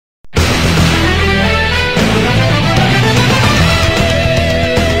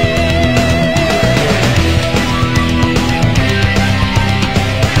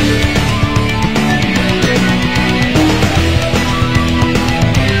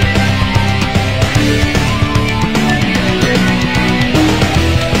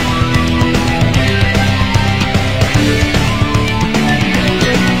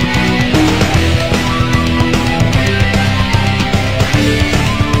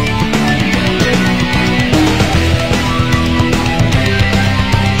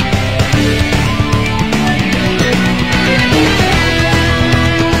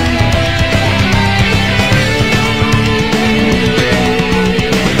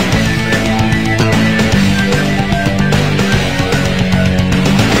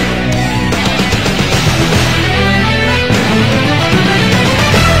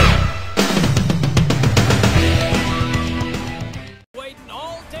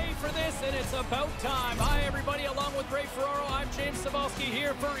and it's about time. Hi, everybody. Along with Ray Ferraro, I'm James Cebulski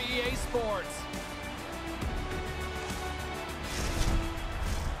here for EA Sports.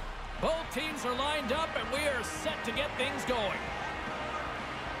 Both teams are lined up, and we are set to get things going.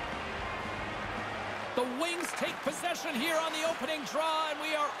 The Wings take possession here on the opening draw, and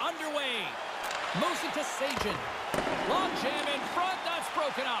we are underway. Moves it to Sajin. Long jam in front. That's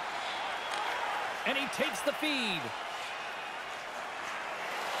broken up. And he takes the feed.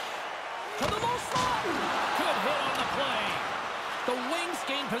 To the low slot. Good hit on the play. The Wings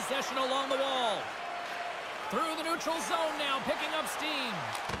gain possession along the wall. Through the neutral zone now, picking up steam.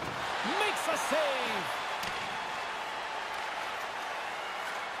 Makes a save.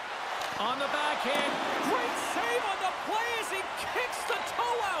 On the backhand. Great save on the play as he kicks the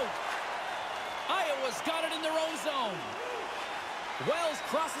toe out. Iowa's got it in their own zone. Wells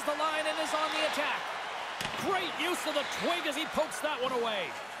crosses the line and is on the attack. Great use of the twig as he pokes that one away.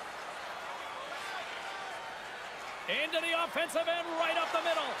 Into the offensive end, right up the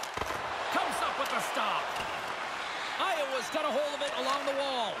middle. Comes up with the stop. Iowa's got a hold of it along the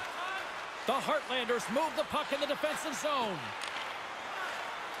wall. The Heartlanders move the puck in the defensive zone.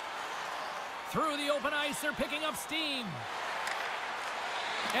 Through the open ice, they're picking up steam.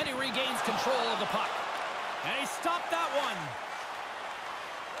 And he regains control of the puck. And he stopped that one.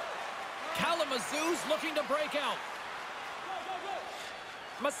 Kalamazoo's looking to break out.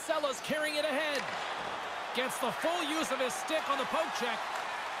 Masella's carrying it ahead. Gets the full use of his stick on the poke check.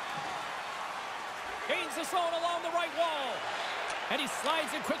 Gains the zone along the right wall. And he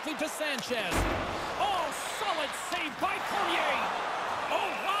slides it quickly to Sanchez. Oh, solid save by Cormier.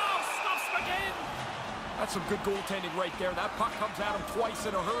 Oh, wow, stops him again. That's some good goaltending right there. That puck comes at him twice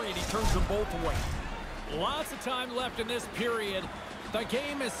in a hurry, and he turns them both away. Lots of time left in this period. The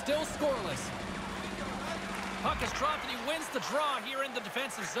game is still scoreless. Puck is dropped, and he wins the draw here in the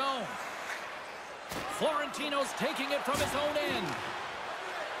defensive zone. Florentino's taking it from his own end.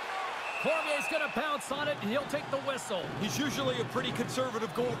 Cormier's going to bounce on it, and he'll take the whistle. He's usually a pretty conservative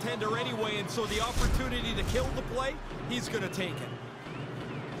goaltender anyway, and so the opportunity to kill the play, he's going to take it.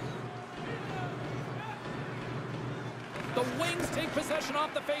 The Wings take possession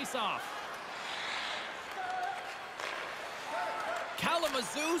off the faceoff.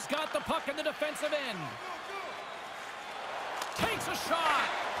 Kalamazoo's got the puck in the defensive end. Takes a shot,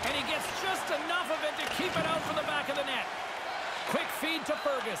 and he gets just enough of it to keep it out from the back of the net. Quick feed to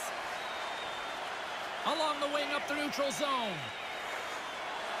Fergus. Along the wing up the neutral zone.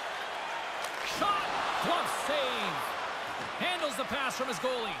 Shot, glove save. Handles the pass from his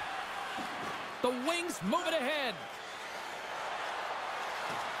goalie. The Wings move it ahead.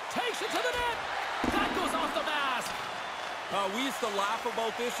 Takes it to the net. That goes off the mask. We used to laugh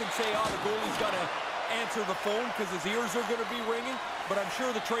about this and say, oh, the goalie's got to answer the phone because his ears are going to be ringing. But I'm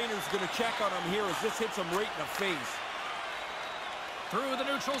sure the trainer's going to check on him here as this hits him right in the face. Through the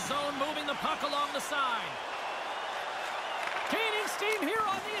neutral zone, moving the puck along the side. Gaining steam here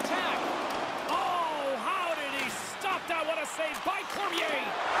on the attack. Oh, how did he stop that? What a save by Cormier.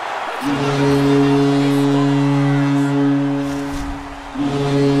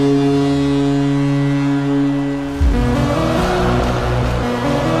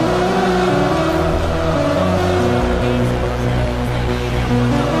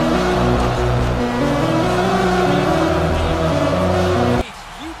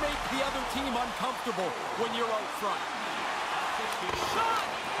 When you're out front. Shot!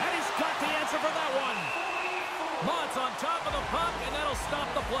 And he's got the answer for that one. Mott's on top of the puck, and that'll stop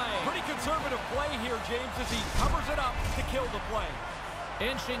the play. Pretty conservative play here, James, as he covers it up to kill the play.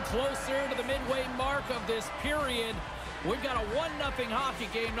 Inching closer to the midway mark of this period. We've got a 1-0 hockey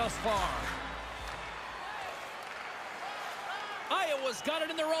game thus far. Iowa's got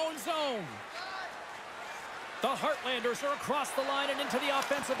it in their own zone. The Heartlanders are across the line and into the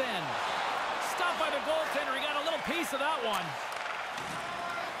offensive end. Stopped by the goaltender. He got a little piece of that one.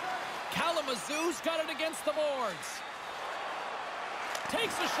 Kalamazoo's got it against the boards.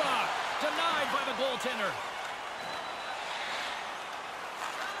 Takes the shot. Denied by the goaltender.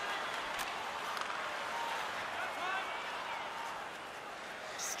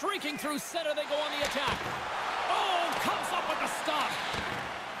 Streaking through center, they go on the attack. Oh, comes up with the stop.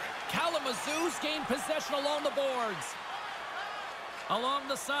 Kalamazoo's gained possession along the boards. Along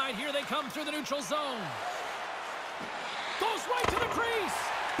the side, here they come through the neutral zone. Goes right to the crease.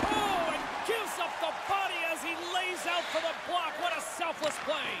 Oh, and gives up the body as he lays out for the block. What a selfless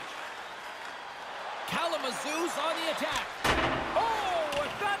play. Kalamazoo's on the attack. Oh,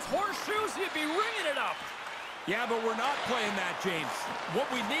 if that's horseshoes, he'd be ringing it up. Yeah, but we're not playing that, James.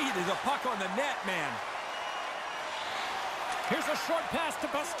 What we need is a puck on the net, man. Here's a short pass to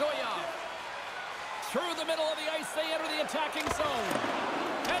Bastoyov. Through the middle of the ice, they enter the attacking zone.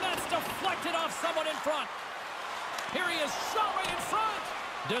 And that's deflected off someone in front. Here he is, shot right in front.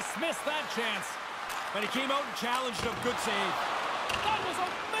 Dismissed that chance. And he came out and challenged him. Good save. That was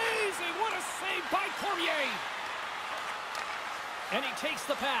amazing. What a save by Cormier. And he takes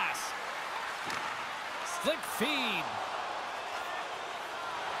the pass. Slick feed.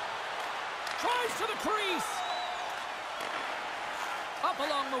 Tries to the crease. Up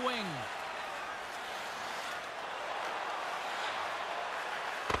along the wing.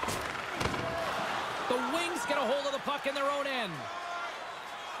 The Wings get a hold of the puck in their own end.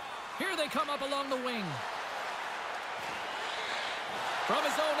 Here they come up along the wing. From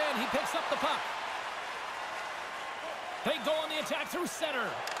his own end, he picks up the puck. They go on the attack through center.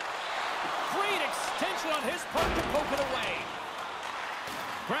 Great extension on his part to poke it away.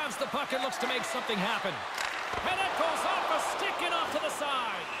 Grabs the puck and looks to make something happen. And that goes off a stick and off to the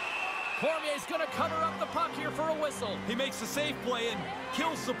side. Cormier's going to cutter up the puck here for a whistle. He makes a safe play and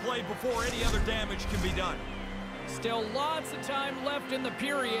kills the play before any other damage can be done. Still lots of time left in the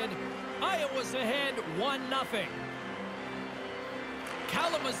period. Iowa's ahead 1-0.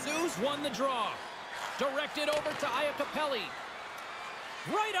 Kalamazoo's won the draw. Directed over to Iacopelli.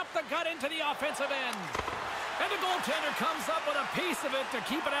 Right up the gut into the offensive end. And the goaltender comes up with a piece of it to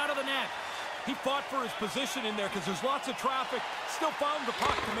keep it out of the net. He fought for his position in there because there's lots of traffic. Still found the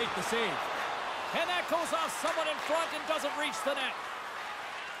puck to make the save. And that goes off someone in front and doesn't reach the net.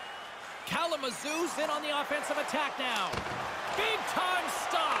 Kalamazoo's in on the offensive attack now. Big time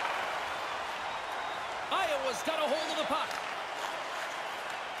stop. Iowa's got a hold of the puck.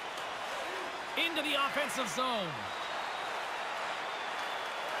 Into the offensive zone.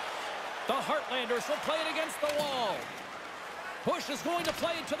 The Heartlanders will play it against the wall. Bush is going to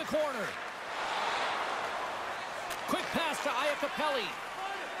play it to the corner. Quick pass to Iacopelli.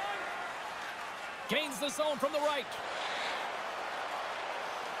 Gains the zone from the right.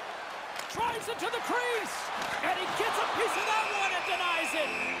 Drives it to the crease. And he gets a piece of that one and denies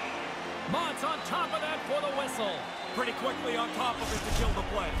it. Mott's on top of that for the whistle. Pretty quickly on top of it to kill the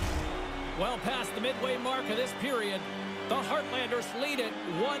play. Well past the midway mark of this period, the Heartlanders lead it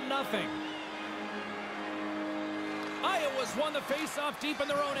 1-0. Iowa's won the face-off deep in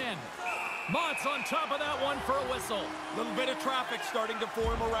their own end. Mott's on top of that one for a whistle. Little bit of traffic starting to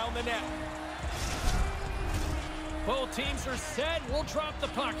form around the net. Both teams are set. We'll drop the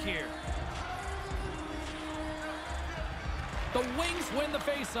puck here. The Wings win the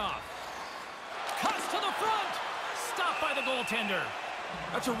face-off. Cuts to the front. Stopped by the goaltender.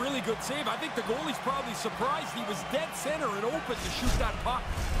 That's a really good save. I think the goalie's probably surprised he was dead center and open to shoot that puck.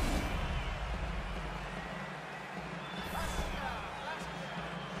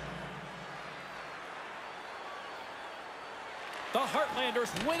 The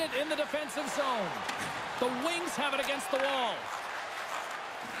Heartlanders win it in the defensive zone. The Wings have it against the wall.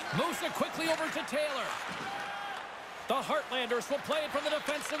 Moves it quickly over to Taylor. The Heartlanders will play it from the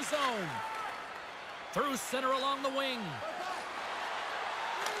defensive zone. Through center along the wing.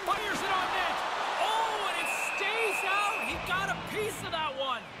 Fires it on net. Oh, and it stays out. He got a piece of that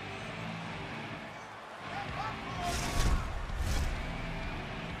one.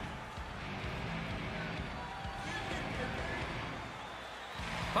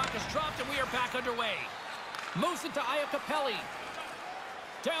 Puck is dropped and we are back underway. Moves it to Iacopelli.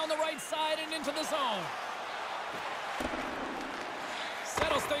 Down the right side and into the zone.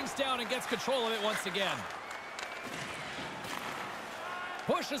 Settles things down and gets control of it once again.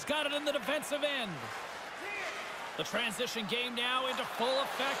 Bush has got it in the defensive end. The transition game now into full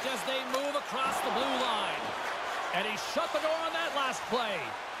effect as they move across the blue line. And he shut the door on that last play.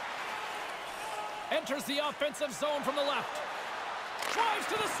 Enters the offensive zone from the left. Drives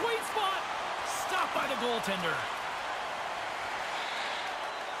to the sweet spot. Stopped by the goaltender.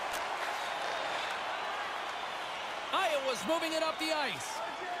 Iowa's moving it up the ice.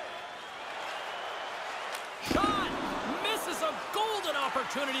 Shot! Misses a golden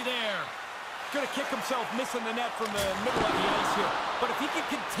opportunity there. Going to kick himself missing the net from the middle of the ice here. But if he can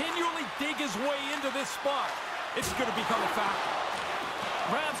continually dig his way into this spot, it's going to become a factor.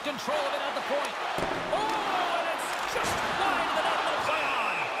 Grabs control of it at the point. Oh, and it's just wide of the net. No play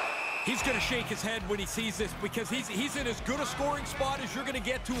on. He's going to shake his head when he sees this because he's in as good a scoring spot as you're going to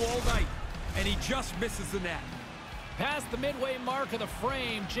get to all night. And he just misses the net. Past the midway mark of the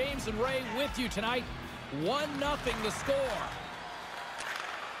frame, James and Ray with you tonight. 1-0 the score.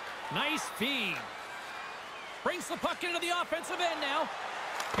 Nice feed. Brings the puck into the offensive end now.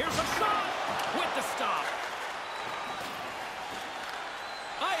 Here's a shot with the stop.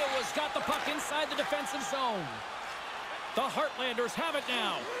 Iowa's got the puck inside the defensive zone. The Heartlanders have it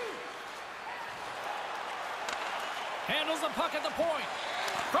now. Handles the puck at the point.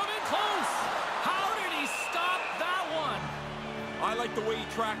 From in close. How did he stop that one? I like the way he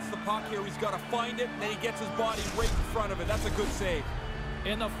tracks the puck here. He's got to find it, and then he gets his body right in front of it. That's a good save.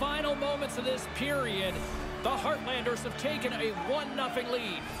 In the final moments of this period, the Heartlanders have taken a 1-0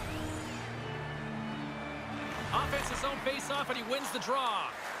 lead. Offensive zone face-off, and he wins the draw.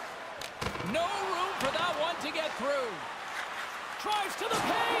 No room for that one to get through. Drives to the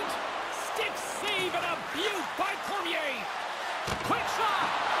paint. Stick save and a beaut by Cormier. Quick shot.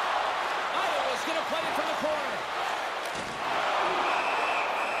 Iowa's going to play it from the corner.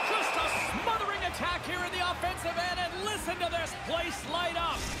 Just a smothering attack here in the offensive end, and listen to this place light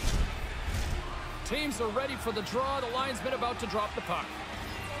up. Teams are ready for the draw. The linesman about to drop the puck.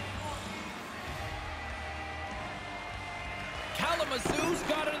 Kalamazoo's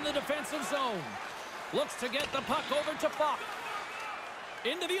got it in the defensive zone. Looks to get the puck over to Fox.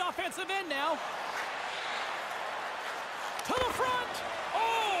 Into the offensive end now. To the front.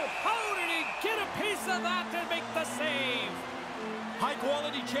 Oh, how did he get a piece of that to make the save? High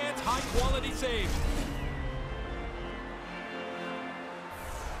quality chance, high quality save.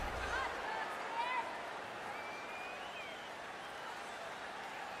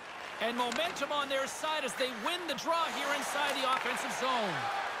 And momentum on their side as they win the draw here inside the offensive zone.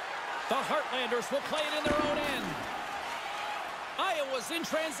 The Heartlanders will play it in their own end. Iowa's in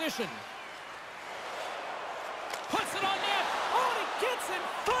transition. Puts it on net. Oh, and he gets in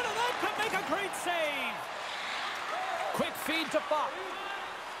front of that to make a great save. Quick feed to Fox.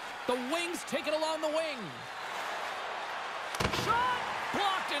 The Wings take it along the wing. Shot!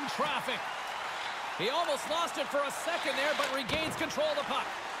 Blocked in traffic. He almost lost it for a second there, but regains control of the puck.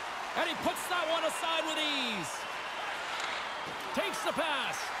 And he puts that one aside with ease. Takes the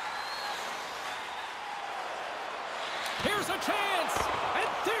pass. Here's a chance. And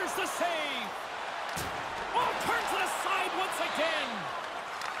there's the save. Oh, turns it aside once again.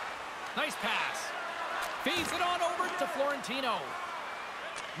 Nice pass. Feeds it on over to Florentino.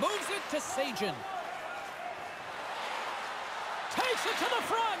 Moves it to Sajin. Takes it to the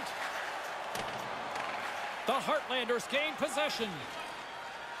front. The Heartlanders gain possession.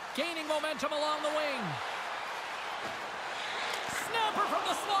 Gaining momentum along the wing. Snapper from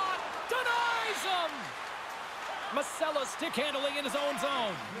the slot. Denies him. Masella stick handling in his own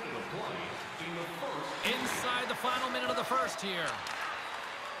zone. Inside the final minute of the first here.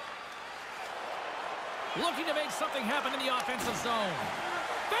 Looking to make something happen in the offensive zone.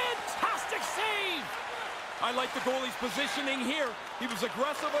 Fantastic save. I like the goalie's positioning here. He was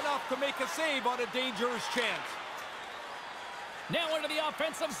aggressive enough to make a save on a dangerous chance. Now into the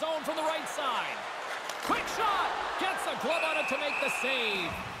offensive zone from the right side. Quick shot. Gets a glove on it to make the save.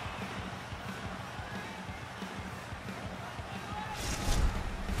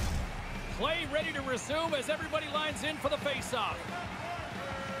 Play ready to resume as everybody lines in for the faceoff.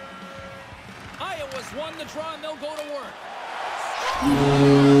 Iowa's won the draw and they'll go to work.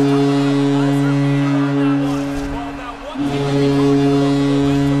 Well, now one thing to be talking about the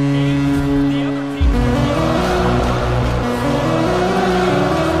momentum game, the other team.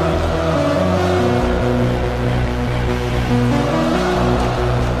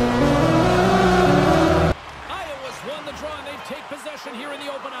 Iowa's won the draw and they take possession here in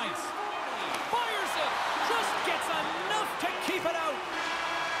the open ice. Fires it, just gets enough to keep it out.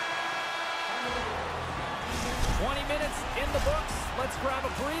 20 minutes in the books. Let's grab a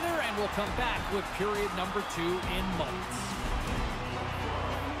breather and we'll come back with period number 2 in moments.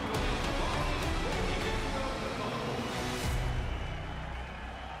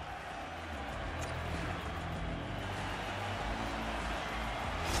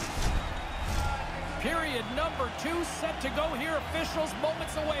 Period number 2 set to go here. Officials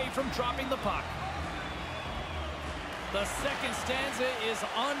moments away from dropping the puck. The second stanza is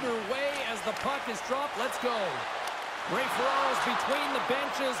underway as the puck is dropped. Let's go. Ray Ferraro's between the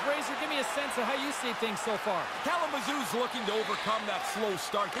benches. Razor, give me a sense of how you see things so far. Kalamazoo's looking to overcome that slow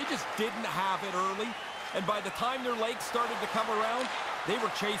start. They just didn't have it early. And by the time their legs started to come around, they were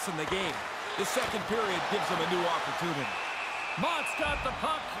chasing the game. The second period gives them a new opportunity. Mott's got the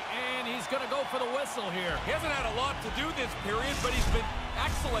puck, and he's going to go for the whistle here. He hasn't had a lot to do this period, but he's been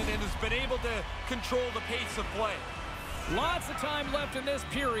excellent and has been able to control the pace of play. Lots of time left in this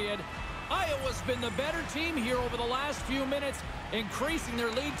period. Iowa's been the better team here over the last few minutes, increasing their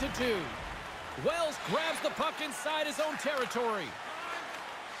lead to 2. Wells grabs the puck inside his own territory.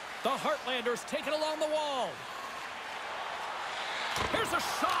 The Heartlanders take it along the wall. Here's a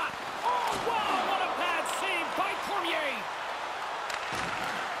shot. Oh, wow, what a bad save by Cormier.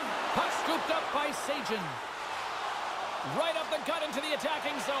 Puck scooped up by Sajin. Right up the gut into the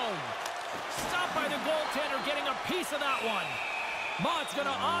attacking zone. Stopped by the goaltender, getting a piece of that one. Mott's going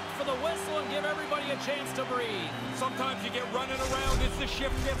to opt for the whistle and give everybody a chance to breathe. Sometimes you get running around as the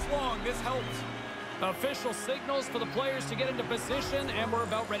shift gets long. This helps. Official signals for the players to get into position, and we're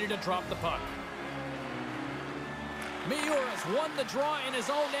about ready to drop the puck. Miura has won the draw in his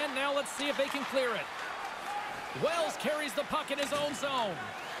own end. Now let's see if they can clear it. Wells carries the puck in his own zone.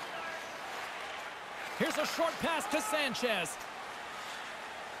 Here's a short pass to Sanchez.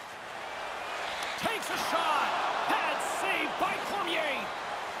 Takes a shot. Bad save by Cormier.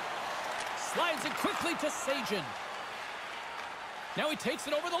 Slides it quickly to Sajin. Now he takes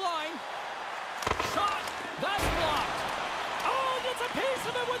it over the line. Shot. That's blocked. Oh, gets a piece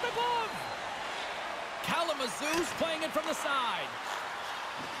of it with the glove. Kalamazoo's playing it from the side.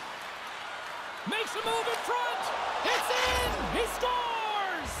 Makes a move in front. It's in. He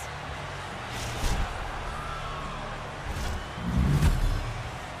scores.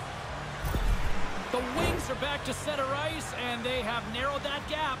 The Wings are back to center ice, and they have narrowed that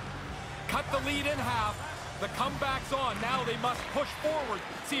gap. Cut the lead in half. The comeback's on. Now they must push forward,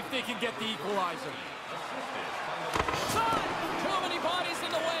 see if they can get the equalizer. Shot! Too many bodies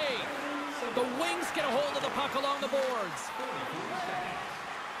in the way. The Wings get a hold of the puck along the boards.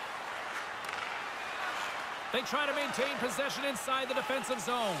 They try to maintain possession inside the defensive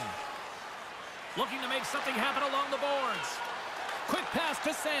zone. Looking to make something happen along the boards. Quick pass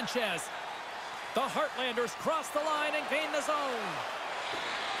to Sanchez. The Heartlanders cross the line and gain the zone.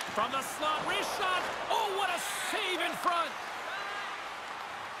 From the slot, wrist shot. Oh, what a save in front.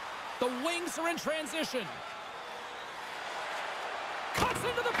 The Wings are in transition. Cuts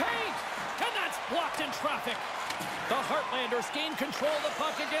into the paint. And that's blocked in traffic. The Heartlanders gain control of the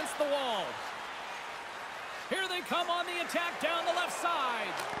puck against the wall. Here they come on the attack down the left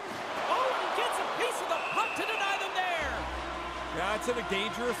side. Oh, and he gets a piece of the puck to deny them there. Yeah, it's in a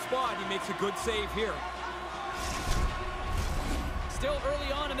dangerous spot. He makes a good save here. Still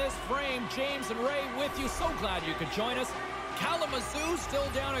early on in this frame, James and Ray with you. So glad you could join us. Kalamazoo still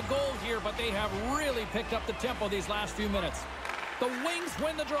down a goal here, but they have really picked up the tempo these last few minutes. The Wings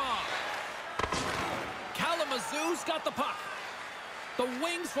win the draw. Kalamazoo's got the puck. The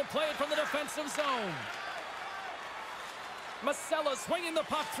Wings will play it from the defensive zone. Masella swinging the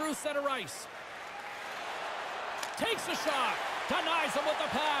puck through center ice. Takes a shot. Denies him with the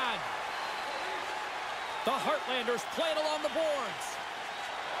pad. The Heartlanders play it along the boards.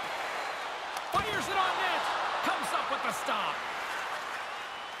 Fires it on net. Comes up with the stop.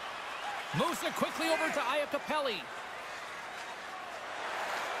 Moves it quickly over to Iacopelli.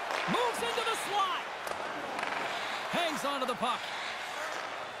 Moves into the slot. Hangs onto the puck.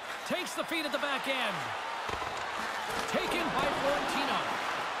 Takes the feed at the back end. Taken by Florentino.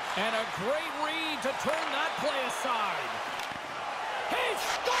 And a great read to turn that play aside. He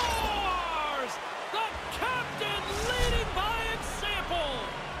scores! The captain leading by example.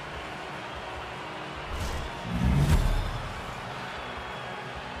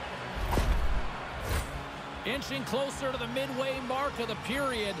 Inching closer to the midway mark of the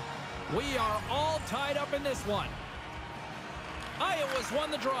period. We are all tied up in this one. Iowa's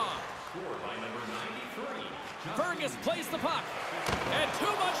won the draw. Scored by number 93. Fergus plays the puck. And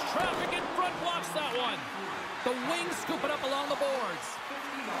too much traffic in front blocks that one. The Wings scoop it up along the boards.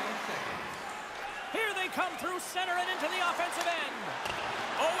 59 seconds. Here they come through center and into the offensive end.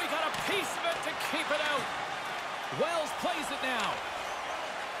 Oh, we got a piece of it to keep it out. Wells plays it now.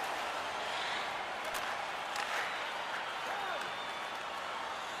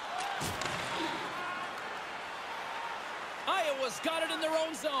 Iowa's got it in their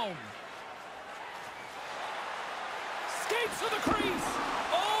own zone. Skates to the crease.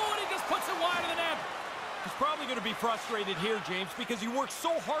 Oh, and he just puts it wide of the net. He's probably going to be frustrated here, James, because he worked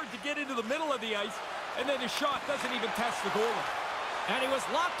so hard to get into the middle of the ice, and then his shot doesn't even test the goalie. And he was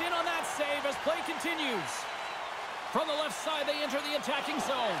locked in on that save as play continues. From the left side, they enter the attacking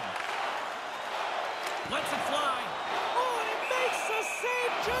zone. Lets it fly. Oh, and he makes the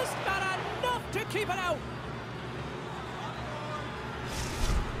save, just not enough to keep it out.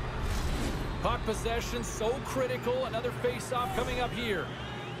 Puck possession so critical. Another face-off coming up here.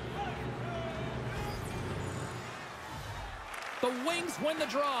 The Wings win the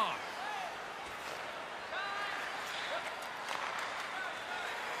draw.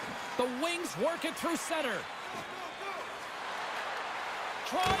 The Wings work it through center.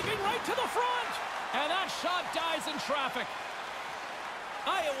 Driving right to the front. And that shot dies in traffic.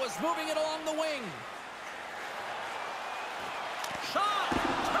 Iowa's moving it along the wing. Shot.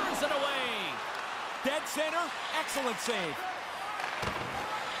 Turns it away. Dead center. Excellent save.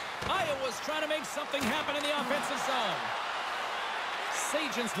 Iowa Iowa's trying to make something happen in the offensive zone.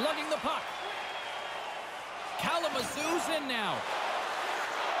 Sajan's lugging the puck. Kalamazoo's in now.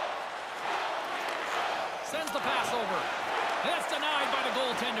 Sends the pass over. That's denied by the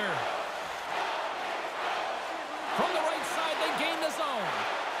goaltender. From the right side, they gain the zone.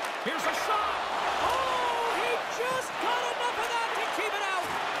 Here's a shot. Oh, he just got enough of that to keep it out.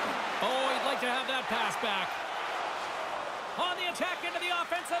 Oh, he'd like to have that pass back. On the attack into the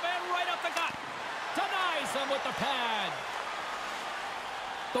offensive end, right up the gut. Denies him with the pad.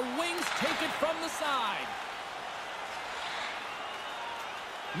 The Wings take it from the side.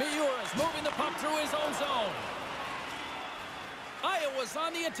 Miura's moving the puck through his own zone. Iowa's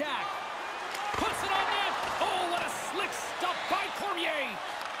on the attack. Puts it on net. Oh, what a slick stop by Cormier.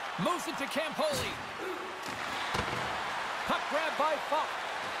 Moves it to Campoli. Puck grab by Falk.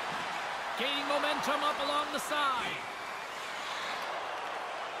 Gaining momentum up along the side.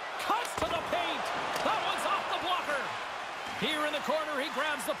 Cuts to the paint. That one's off the blocker. Here in the corner, he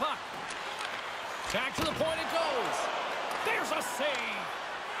grabs the puck. Back to the point it goes. There's a save.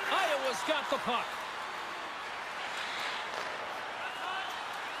 Iowa's got the puck.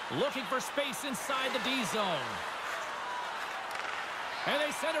 Looking for space inside the D zone. And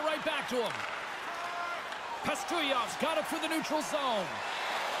they send it right back to him. Pastuyov's got it through the neutral zone.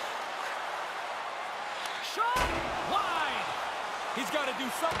 Shot! Wide! He's got to do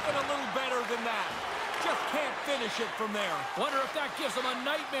something a little better than that. Just can't finish it from there. Wonder if that gives him a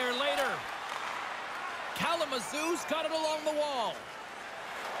nightmare later. Kalamazoo's got it along the wall.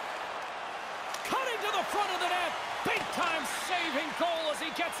 Cutting to the front of the net. Big-time saving goal as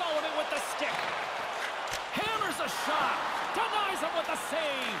he gets on with it with the stick. Hammers a shot. Denies him with the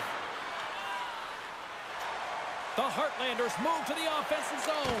save. The Heartlanders move to the offensive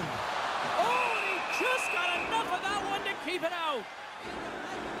zone. Oh, and he just got enough of that one to keep it out.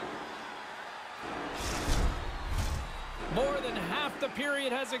 More than half the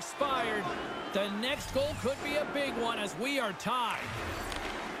period has expired. The next goal could be a big one as we are tied.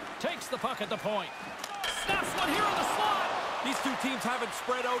 Takes the puck at the point. Snaps one here on the slot. These two teams haven't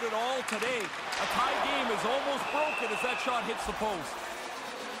spread out at all today. A tie game is almost broken as that shot hits the post.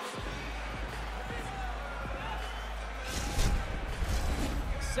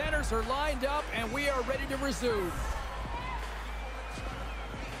 Centers are lined up and we are ready to resume.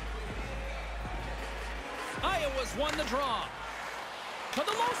 Iowa's won the draw. To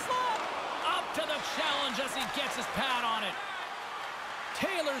the low slot. Up to the challenge as he gets his pad on it.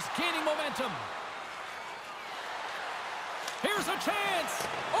 Taylor's gaining momentum. Here's a chance.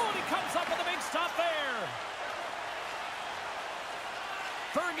 Oh, and he comes up with a big stop there.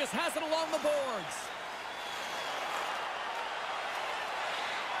 Fergus has it along the boards.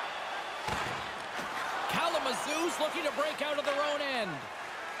 Kalamazoo's looking to break out of their own end.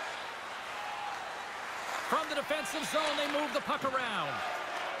 From the defensive zone, they move the puck around.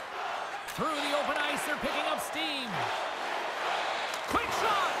 Through the open ice, they're picking up steam. Quick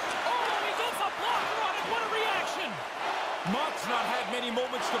shot! Oh, he gets a blocker on it. What a reaction! Mott's not had many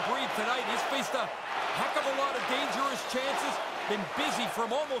moments to breathe tonight. He's faced a heck of a lot of dangerous chances. Been busy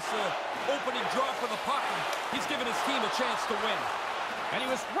from almost the opening drop of the puck. And he's given his team a chance to win. And he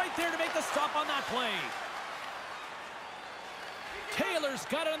was right there to make the stop on that play. Taylor's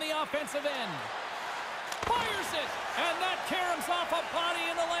got it on the offensive end. Fires it! And that caroms off a body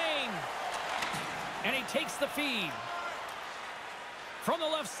in the lane. And he takes the feed. From the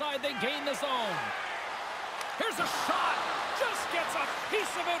left side, they gain the zone. Here's a shot. Just gets a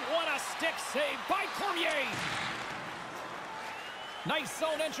piece of it. What a stick save by Cormier. Nice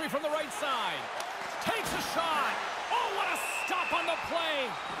zone entry from the right side. Takes a shot. Oh, what a stop on the play.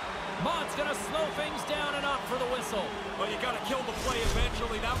 Mott's going to slow things down and up for the whistle. Well, you got to kill the play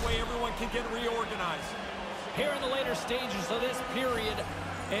eventually. That way everyone can get reorganized. Here in the later stages of this period,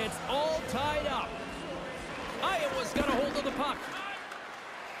 it's all tied up. Iowa's got a hold of the puck.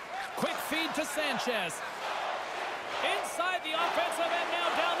 Quick feed to Sanchez. Inside the offensive end now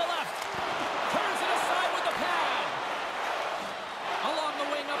down the left. Turns it aside with the pad. Along the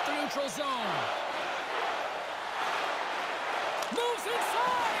wing up the neutral zone. Moves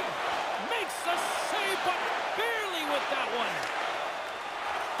inside. Makes the save, but barely with that one.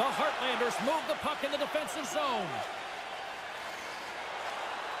 The Heartlanders move the puck in the defensive zone.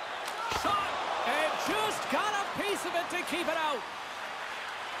 Shot, and just got a piece of it to keep it out.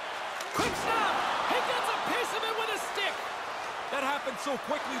 Quick snap. He gets a piece of it with a stick. That happened so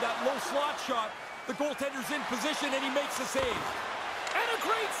quickly, that low slot shot. The goaltender's in position, and he makes the save. And a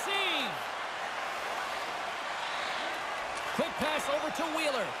great save. Quick pass over to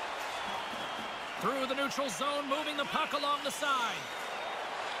Wheeler. Through the neutral zone, moving the puck along the side.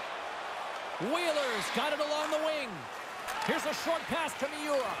 Wheeler's got it along the wing. Here's a short pass to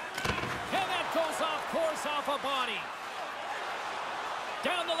Miura. And that goes off course off a body.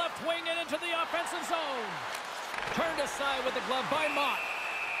 Down the left wing and into the offensive zone. Turned aside with the glove by Mott.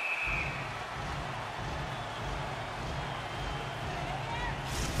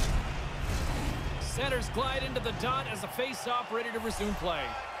 Centers glide into the dot as a face-off ready to resume play.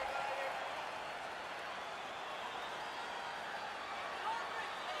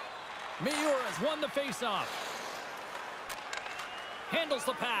 Miura has won the face-off. Handles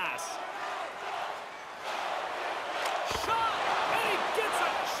the pass. Shot! And he gets a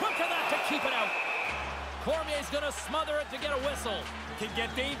chunk of that to keep it out. Cormier's going to smother it to get a whistle. Can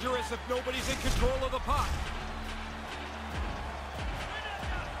get dangerous if nobody's in control of the puck.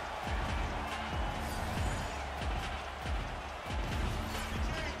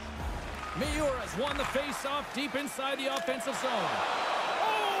 Miura has won the face-off deep inside the offensive zone.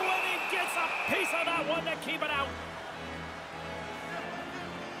 Oh, and he gets a piece of that one to keep it out.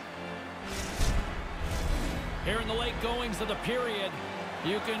 Here in the late goings of the period,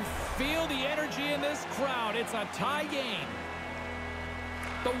 you can feel the energy in this crowd. It's a tie game.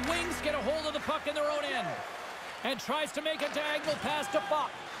 The Wings get a hold of the puck in their own end and tries to make a diagonal pass to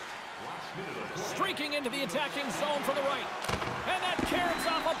Fox. Streaking into the attacking zone for the right. And that carries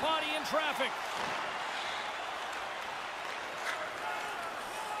off a body in traffic.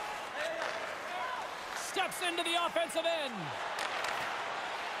 Steps into the offensive end.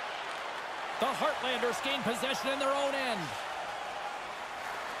 The Heartlanders gain possession in their own end.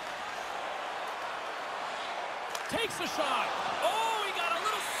 Takes a shot. Oh, he got a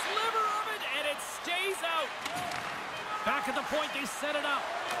little sliver of it, and it stays out. Back at the point, they set it up.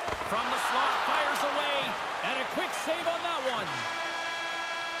 From the slot, fires away, and a quick save on that one.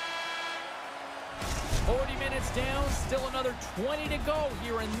 40 minutes down, still another 20 to go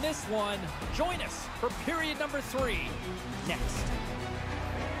here in this one. Join us for period number 3 next.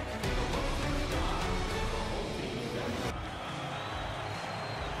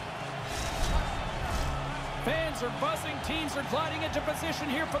 Fans are buzzing. Teams are gliding into position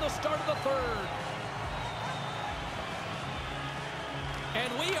here for the start of the third.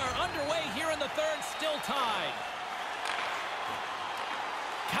 And we are underway here in the third, still tied.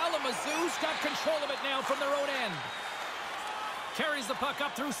 Kalamazoo's got control of it now from their own end. Carries the puck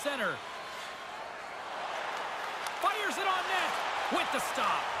up through center. Fires it on net with the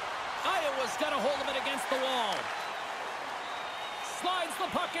stop. Iowa's got a hold of it against the wall. Slides the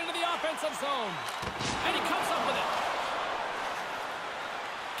puck into the offensive zone. And he comes up with it.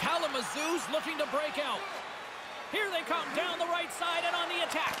 Kalamazoo's looking to break out. Here they come down the right side and on the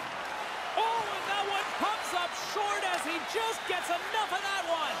attack. Oh, and that one pops up short as he just gets enough of that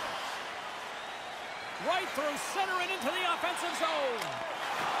one. Right through center and into the offensive zone.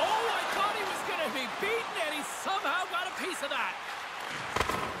 Oh, I thought he was going to be beaten, and he somehow got a piece of that.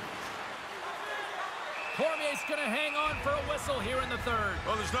 Cormier's going to hang on for a whistle here in the third.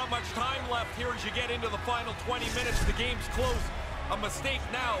 Well, there's not much time left here as you get into the final 20 minutes. The game's close. A mistake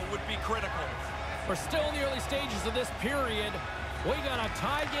now would be critical. We're still in the early stages of this period. We got a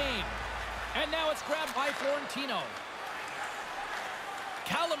tie game. And now it's grabbed by Florentino.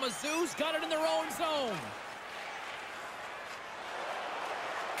 Kalamazoo's got it in their own zone.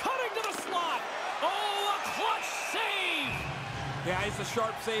 Cutting to the slot. Oh, a clutch save. Yeah, it's a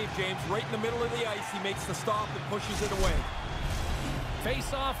sharp save, James. Right in the middle of the ice, he makes the stop and pushes it away.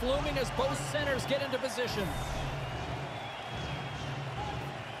 Face-off looming as both centers get into position.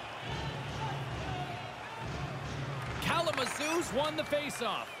 Kalamazoo's won the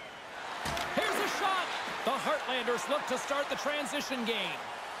face-off. Here's a shot. The Heartlanders look to start the transition game.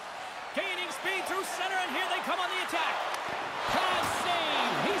 Gaining speed through center, and here they come on the attack. Pass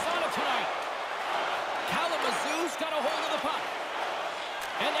save. He's on it tonight. Kalamazoo's got a hold of the puck.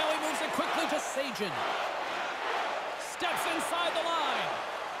 And now he moves it quickly to Sajin. Steps inside the line.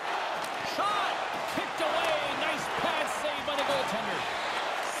 Shot. Kicked away. Nice pass save by the goaltender.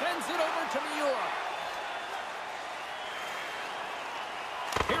 Sends it over to Miura.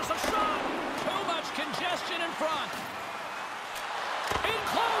 Here's a shot. Too much congestion in front. In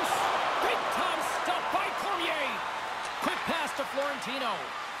close. Big time stop by Cormier. Quick pass to Florentino.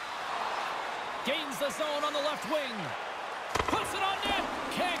 Gains the zone on the left wing. Puts it on net.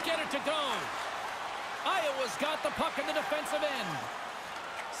 Can't get it to go. Iowa's got the puck in the defensive end.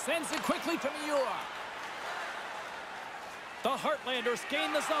 Sends it quickly to Miura. The Heartlanders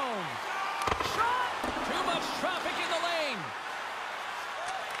gain the zone. Shot. Too much traffic in the lane.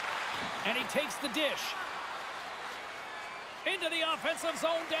 And he takes the dish. Into the offensive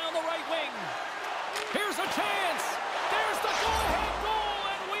zone down the right wing. Here's a chance. There's the go-ahead goal,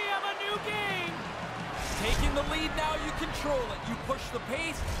 and we have a new game. Taking the lead now, you control it. You push the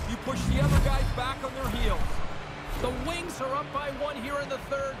pace, you push the other guys back on their heels. The Wings are up by 1 here in the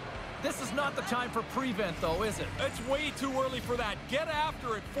third. This is not the time for prevent, though, is it? It's way too early for that. Get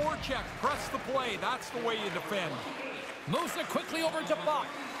after it, forecheck, press the play. That's the way you defend. Moves it quickly over to Buck.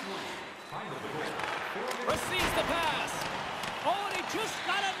 Receives the pass. Oh, and he just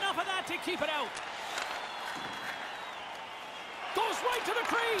got enough of that to keep it out. Goes right to the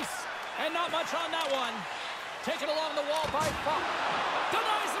crease. And not much on that one. Taken along the wall by Buck.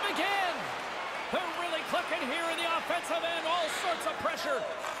 Denies him again. They're really clicking here in the offensive end. All sorts of pressure.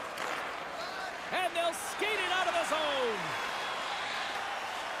 And they'll skate it out of the zone.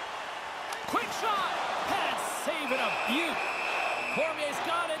 Quick shot. And save it a beaut. Cormier's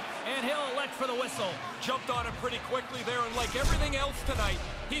got it, and he'll elect for the whistle. Jumped on it pretty quickly there, and like everything else tonight,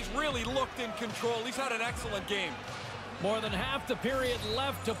 he's really looked in control. He's had an excellent game. More than half the period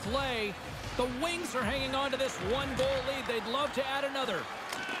left to play. The Wings are hanging on to this 1-goal lead. They'd love to add another.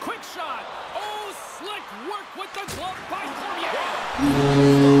 Quick shot. Oh, slick work with the glove by Cormier.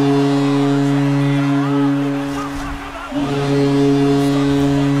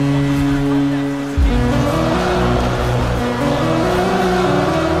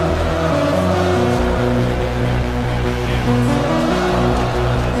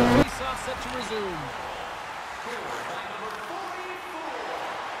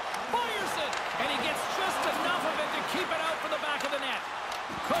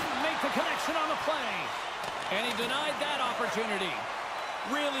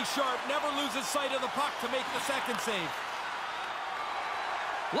 Really sharp, never loses sight of the puck to make the second save.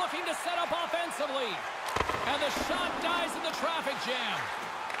 Looking to set up offensively. And the shot dies in the traffic jam.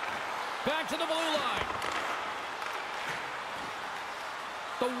 Back to the blue line.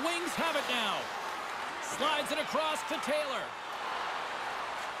 The Wings have it now. Slides it across to Taylor.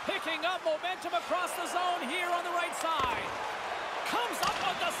 Picking up momentum across the zone here on the right side. Comes up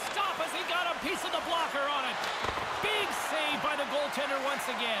with the stop as he got a piece of the blocker on it. Big save by the goaltender once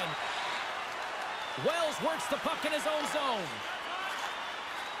again. Wells works the puck in his own zone.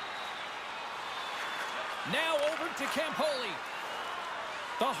 Now over to Campoli.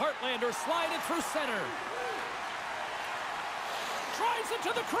 The Heartlanders slide it through center. Drives it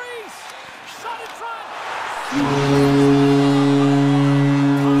to the crease. Shot in front.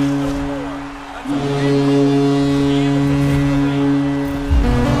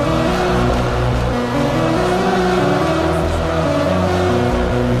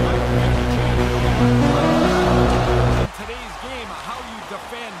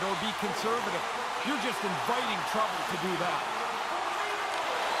 Conservative. You're just inviting trouble to do that.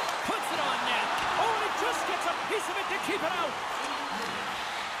 Puts it on net. Oh, and it just gets a piece of it to keep it out.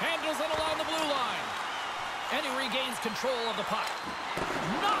 Handles it along the blue line. And he regains control of the puck.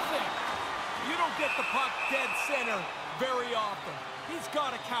 Nothing. You don't get the puck dead center very often. He's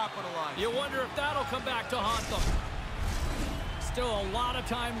got to capitalize. You wonder if that'll come back to haunt them. Still a lot of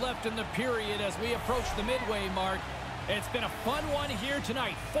time left in the period as we approach the midway mark. It's been a fun one here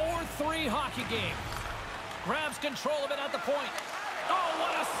tonight. 4-3 hockey game. Grabs control of it at the point. Oh,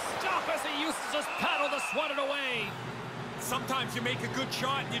 what a stop as he uses his paddle to swat it away. Sometimes you make a good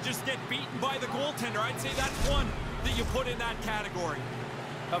shot and you just get beaten by the goaltender. I'd say that's one that you put in that category.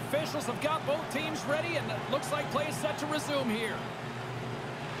 Officials have got both teams ready, and it looks like play is set to resume here.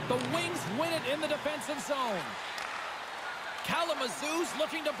 The Wings win it in the defensive zone. Kalamazoo's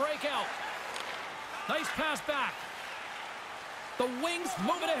looking to break out. Nice pass back. The Wings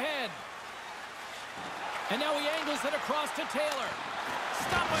move it ahead. And now he angles it across to Taylor.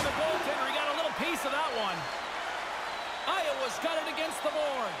 Stopped by the goaltender. He got a little piece of that one. Iowa's got it against the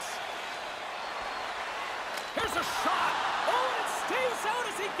boards. Here's a shot. Oh, and it stays out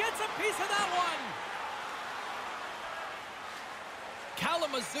as he gets a piece of that one.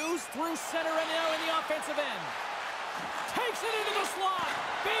 Kalamazoo's through center and now in the offensive end. Takes it into the slot.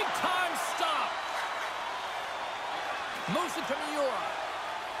 Big time stop. Moves it to Miura.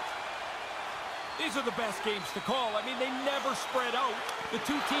 These are the best games to call. I mean, they never spread out. The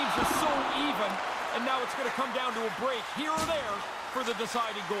two teams are so even, and now it's going to come down to a break here or there for the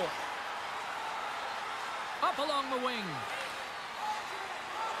deciding goal. Up along the wing.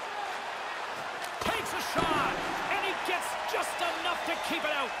 Takes a shot, and he gets just enough to keep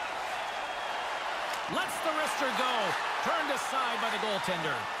it out. Lets the wrister go. Turned aside by the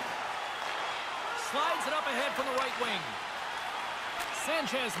goaltender. Slides it up ahead from the right wing.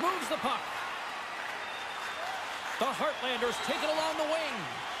 Sanchez moves the puck. The Heartlanders take it along the wing.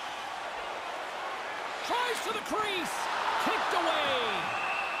 Tries to the crease. Kicked away.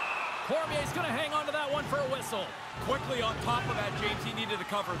 Cormier's going to hang on to that one for a whistle. Quickly on top of that, James. He needed a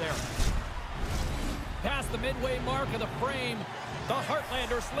cover there. Past the midway mark of the frame, the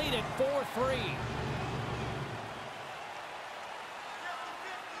Heartlanders lead it 4-3.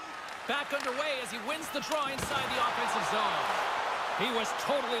 Back underway as he wins the draw inside the offensive zone. He was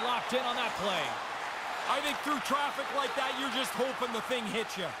totally locked in on that play. I think through traffic like that, you're just hoping the thing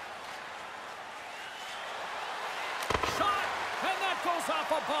hits you. Shot, and that goes off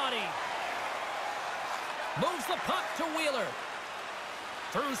a body. Moves the puck to Wheeler.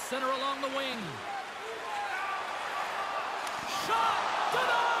 Through center along the wing. Shot,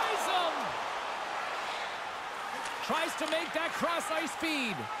 denies him. Tries to make that cross-ice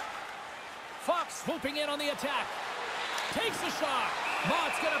feed. Fox swooping in on the attack. Takes a shot.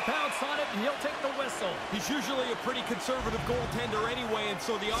 Mott's going to bounce on it, and he'll take the whistle. He's usually a pretty conservative goaltender anyway, and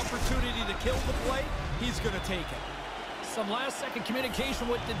so the opportunity to kill the play, he's going to take it. Some last-second communication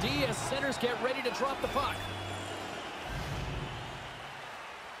with the D as centers get ready to drop the puck.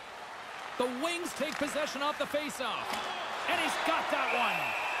 The Wings take possession off the faceoff. And he's got that one.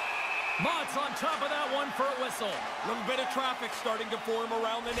 Mott's on top of that one for a whistle. A little bit of traffic starting to form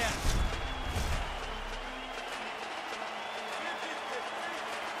around the net.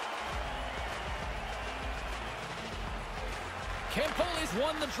 Campoli's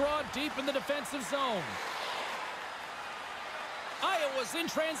won the draw deep in the defensive zone. Iowa's in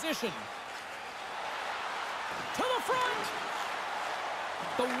transition. To the front.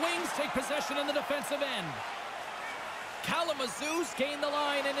 The Wings take possession in the defensive end. Kalamazoo's gained the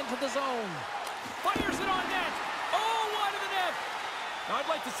line and into the zone. Fires it on net. Oh, wide of the net. Now, I'd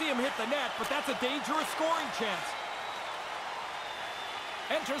like to see him hit the net, but that's a dangerous scoring chance.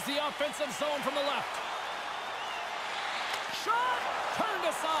 Enters the offensive zone from the left. Shot! Turned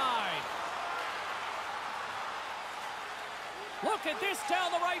aside. Look at this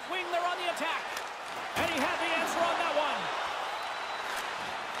down the right wing. They're on the attack. And he had the answer on that one.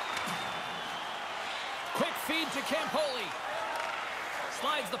 Quick feed to Campoli.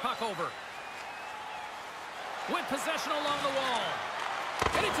 Slides the puck over. With possession along the wall.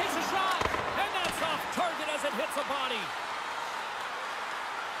 And he takes a shot. And that's off target as it hits a body.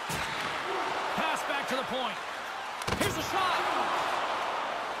 Pass back to the point. Here's a shot.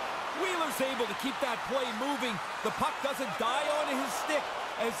 Wheeler's able to keep that play moving. The puck doesn't die on his stick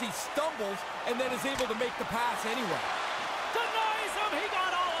as he stumbles and then is able to make the pass anyway. Denies him. He got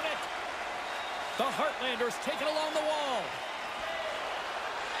all of it. The Heartlanders take it along the wall.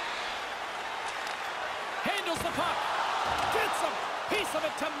 Handles the puck. Gets a piece of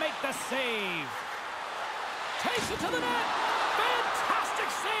it to make the save. Takes it to the net. Fantastic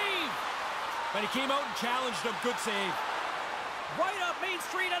save. But he came out and challenged him. Good save. Right up Main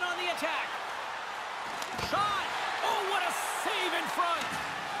Street and on the attack. Shot. Oh, what a save in front.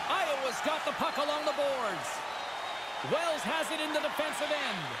 Iowa's got the puck along the boards. Wells has it in the defensive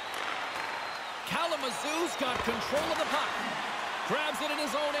end. Kalamazoo's got control of the puck. Grabs it in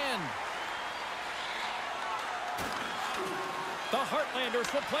his own end. The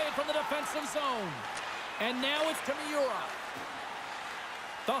Heartlanders will play it from the defensive zone. And now it's to Miura.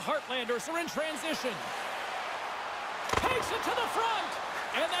 The Heartlanders are in transition. Takes it to the front.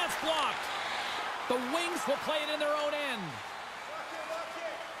 And that's blocked. The Wings will play it in their own end.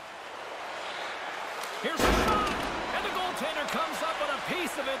 Here's a shot. And the goaltender comes up with a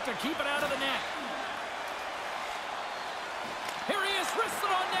piece of it to keep it out of the net. Here he is,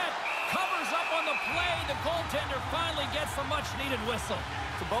 wristed on net. Covers up on the play. The goaltender finally gets the much-needed whistle.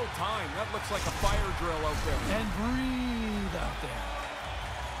 It's about time. That looks like a fire drill out there. And breathe out there.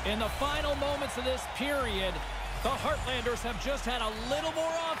 In the final moments of this period, the Heartlanders have just had a little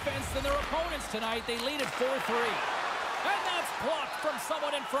more offense than their opponents tonight. They lead at 4-3. And that's blocked from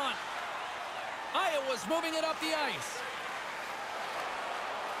someone in front. Iowa's moving it up the ice.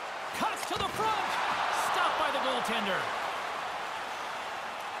 Cuts to the front. Stopped by the goaltender.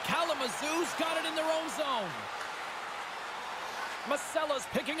 Kalamazoo's got it in their own zone. Masella's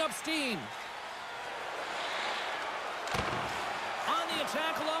picking up steam. On the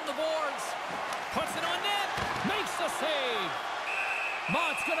attack along the boards. Puts it on net. Makes the save.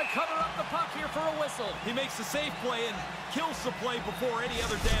 Mott's going to cover up the puck here for a whistle. He makes the safe play and kills the play before any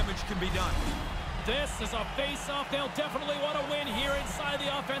other damage can be done. This is a face-off they'll definitely want to win here inside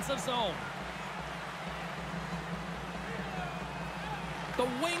the offensive zone. The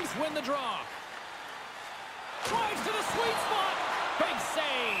Wings win the draw. Drives to the sweet spot. Big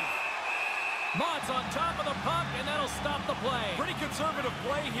save. Mott's on top of the puck, and that'll stop the play. Pretty conservative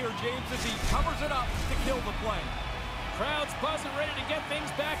play here, James, as he covers it up to kill the play. Crowd's buzzing, ready to get things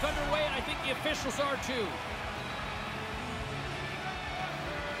back underway, and I think the officials are too.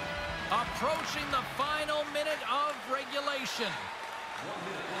 Approaching the final minute of regulation.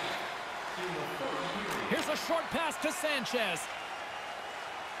 Here's a short pass to Sanchez.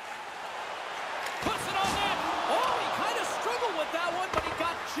 Puts it on net. Oh, he kind of struggled with that one, but he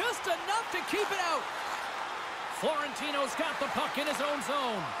got just enough to keep it out. Florentino's got the puck in his own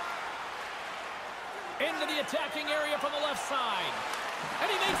zone. Into the attacking area from the left side. And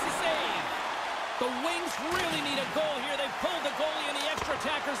he makes the save. The Wings really need a goal here. They pulled the goalie and the extra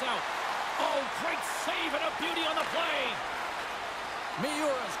attackers out. Oh, great save and a beauty on the play.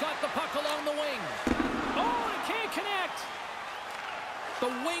 Miura's got the puck along the wing. Oh, and it can't connect. The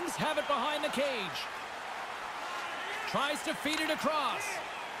Wings have it behind the cage. Tries to feed it across.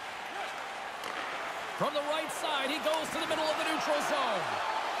 From the right side, he goes to the middle of the neutral zone.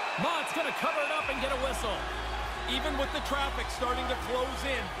 Mott's going to cover it up and get a whistle. Even with the traffic starting to close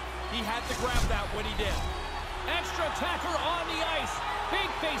in, he had to grab that when he did. Extra attacker on the ice. Big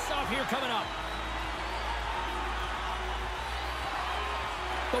face-off here coming up.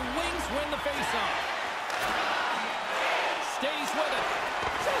 The Wings win the face-off. Stays with it.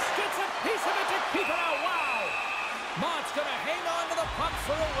 Just gets a piece of it to keep it out. Wow. Mott's going to hang on to the puck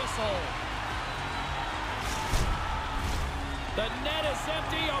for a whistle. The net is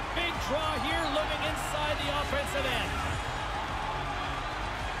empty. A big draw here looming inside the offensive end.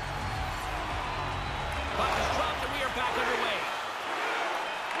 Puck is dropped and we are back underway.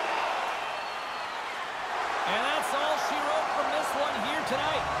 And that's all she wrote from this one here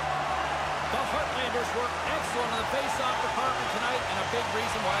tonight. The Heartlanders were excellent in the face-off department tonight and a big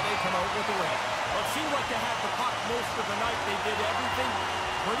reason why they come out with the win. Well, it seemed like they had the puck most of the night. They did everything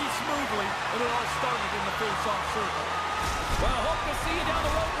pretty smoothly, and it all started in the face-off circle. Well, hope to see you down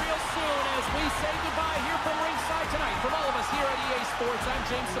the road real soon as we say goodbye here from ringside tonight. From all of us here at EA Sports, I'm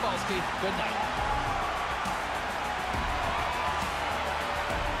James Cebulski. Good night.